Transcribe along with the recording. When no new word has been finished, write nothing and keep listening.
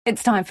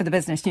It's time for the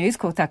business news.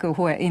 Ko taku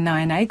hoa I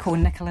Nainei, ko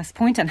Nicholas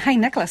Poynton. Hey,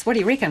 Nicholas, what do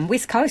you reckon?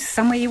 West Coast,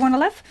 somewhere you want to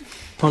live?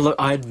 Well, look,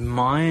 I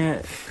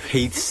admire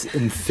Heath's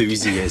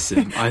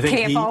enthusiasm. I think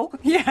Careful,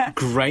 yeah.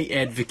 Great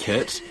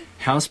advocate.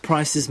 House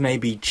prices may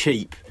be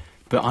cheap,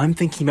 but I'm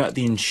thinking about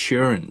the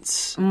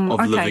insurance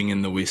of living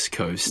in the West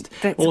Coast.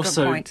 That's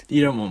also, a good point.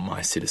 You don't want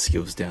my set of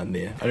skills down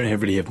there. I don't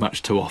really have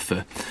much to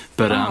offer.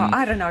 But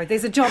I don't know.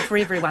 There's a job for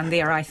everyone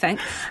there, I think.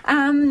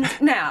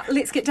 Now,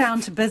 let's get down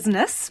to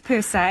business,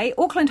 per se.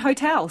 Auckland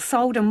Hotel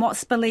sold in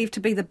what's believed to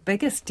be the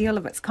biggest deal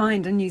of its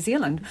kind in New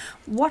Zealand.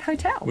 What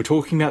hotel? We're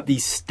talking about the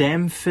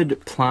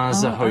Stamford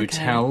Plaza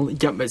Hotel.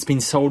 Yep, it's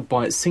been sold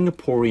by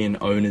Singaporean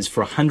owners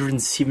for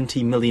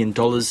 $170 million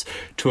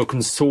to a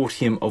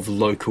consortium of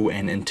local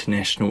and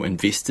international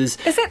investors.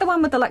 Is that the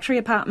one with the luxury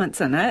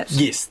apartments in it?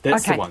 Yes,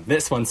 that's the one.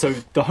 That's the one. So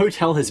the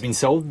hotel has been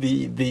sold.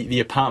 The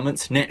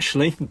apartments,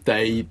 naturally,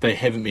 they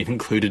haven't been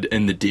included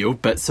in the deal.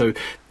 But so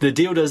the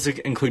deal does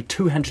include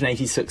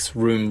 286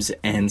 rooms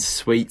and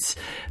suites.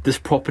 This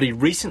property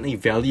recently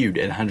valued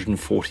at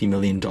 $140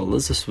 million.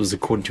 This was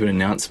according to an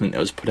announcement that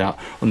was put out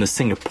on the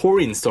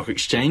Singaporean Stock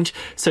Exchange.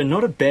 So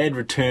not a bad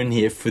return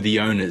here for the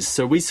owners.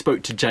 So we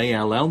spoke to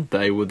JLL.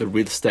 They were the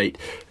real estate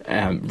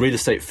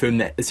firm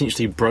that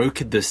essentially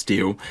brokered this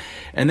deal,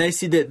 and they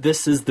said that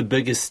this is the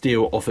biggest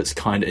deal of its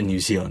kind in New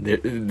Zealand.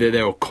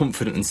 They were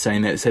confident in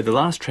saying that. So the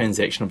last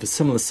transaction of a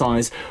similar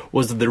size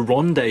was the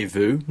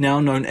Rendezvous, now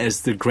known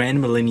as the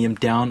Grand Millennium,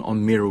 down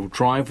on Merrill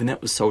Drive, and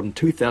that was sold in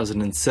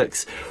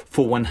 2006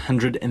 for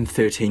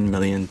 $113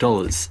 million.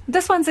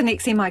 This one's an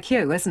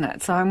XMIQ, isn't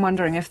it? So I'm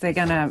wondering if they're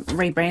going to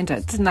rebrand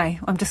it. No,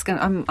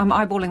 I'm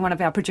eyeballing one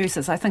of our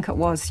producers. I think it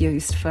was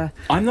used for...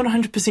 I'm not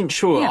 100%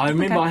 sure. Yeah, I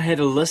remember I had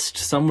a list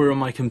somewhere on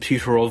my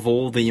computer of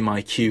all the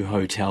MIQ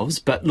hotels,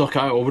 but look,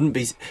 I wouldn't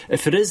be...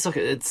 If it is, look,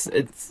 it's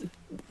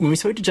when we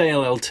spoke to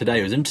JLL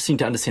today, it was interesting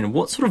to understand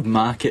what sort of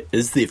market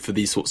is there for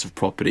these sorts of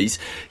properties,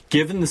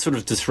 given the sort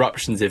of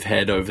disruptions they've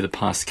had over the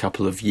past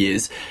couple of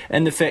years,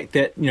 and the fact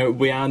that, you know,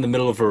 we are in the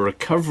middle of a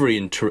recovery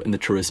in the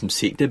tourism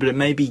sector, but it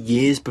may be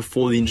years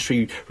before the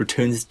industry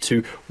returns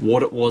to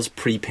what it was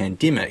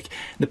pre-pandemic.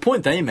 The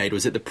point they made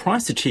was that the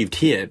price achieved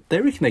here,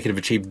 they reckon they could have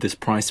achieved this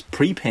price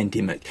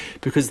pre-pandemic,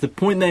 because the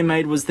point they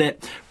made was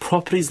that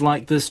properties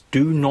like this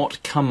do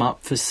not come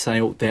up for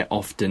sale that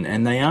often,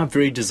 and they are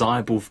very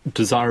desirable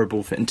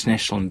for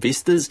international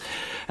investors.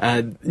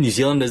 New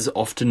Zealand is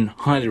often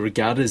highly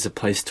regarded as a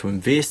place to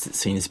invest. It's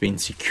seen as being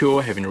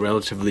secure, having a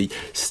relatively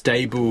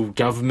stable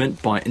government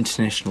by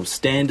international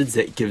standards.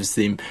 That gives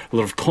them a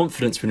lot of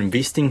confidence when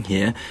investing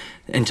here.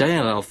 And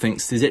JLL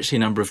thinks there's actually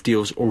a number of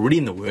deals already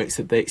in the works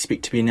that they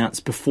expect to be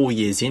announced before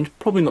year's end.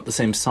 Probably not the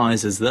same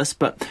size as this,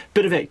 but a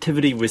bit of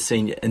activity we're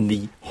seeing in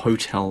the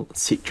hotel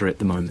sector at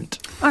the moment.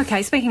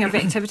 Okay, speaking of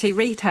activity,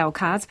 retail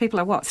cards, people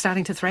are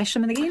starting to thrash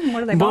them again?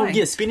 What are they buying? Well,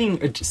 yeah,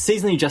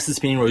 seasonally adjusted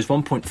spending rose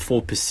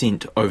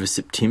 1.4% over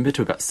September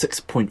to about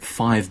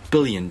 $6.5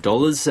 billion.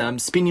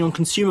 Spending on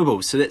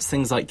consumables, so that's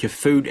things like your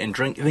food and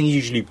drink, things you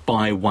usually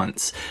buy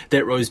once.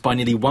 That rose by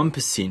nearly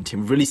 1%,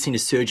 and we've really seen a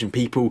surge in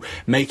people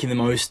making the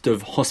most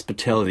of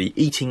hospitality,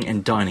 eating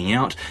and dining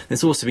out.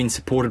 That's also been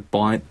supported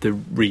by the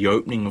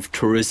reopening of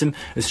tourism,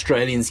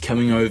 Australians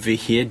coming over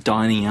here,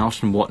 dining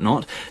out and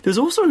whatnot. There's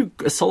also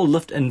a solid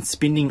lift in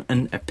spending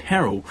in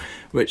apparel,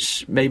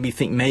 which made me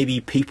think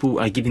maybe people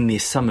are getting their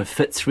summer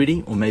fits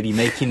ready, or maybe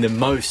making the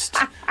most...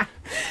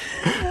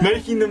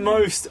 Making the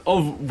most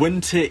of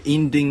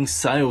winter-ending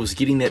sales,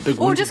 getting that big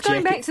winter Or just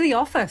going jacket. back to the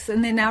office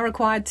and they're now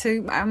required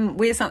to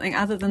wear something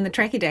other than the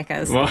tracky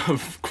dackers. Well,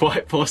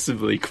 quite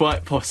possibly.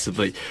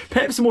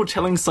 Perhaps a more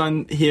telling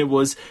sign here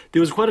was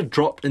there was quite a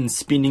drop in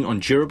spending on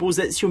durables.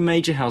 That's your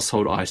major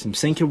household items.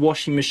 Think a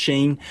washing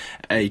machine,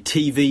 a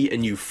TV, a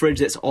new fridge.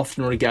 That's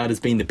often regarded as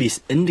being the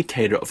best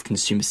indicator of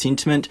consumer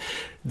sentiment.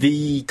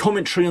 The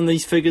commentary on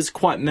these figures,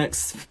 quite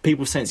mixed.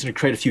 People saying it's going to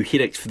create a few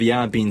headaches for the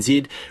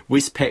RBNZ.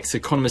 Westpac's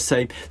economists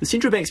say the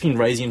central bank's been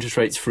raising interest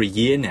rates for a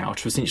year now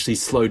to essentially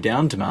slow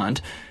down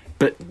demand,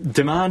 but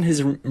demand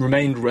has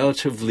remained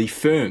relatively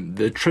firm.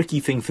 The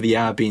tricky thing for the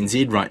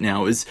RBNZ right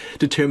now is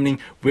determining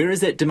where is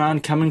that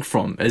demand coming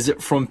from. Is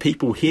it from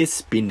people here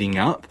spending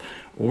up,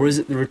 or is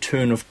it the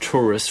return of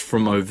tourists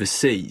from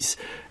overseas?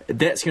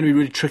 That's going to be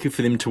really tricky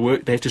for them to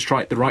work. They have to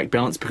strike the right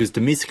balance because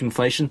domestic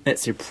inflation,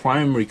 that's their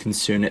primary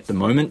concern at the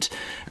moment.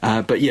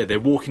 But yeah, they're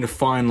walking a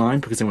fine line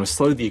because they want to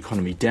slow the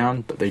economy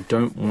down, but they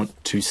don't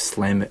want to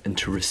slam it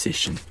into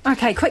recession.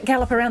 Okay, quick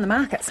gallop around the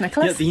markets,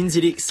 Nicholas. Yeah, the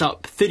NZX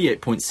up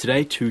 38 points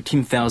today to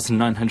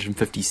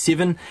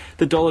 10,957.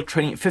 The dollar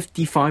trading at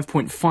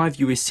 55.5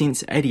 US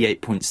cents,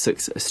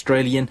 88.6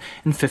 Australian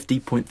and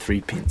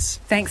 50.3 pence.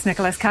 Thanks,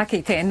 Nicholas. Ka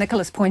kite and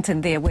Nicholas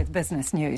Poynton there with Business News.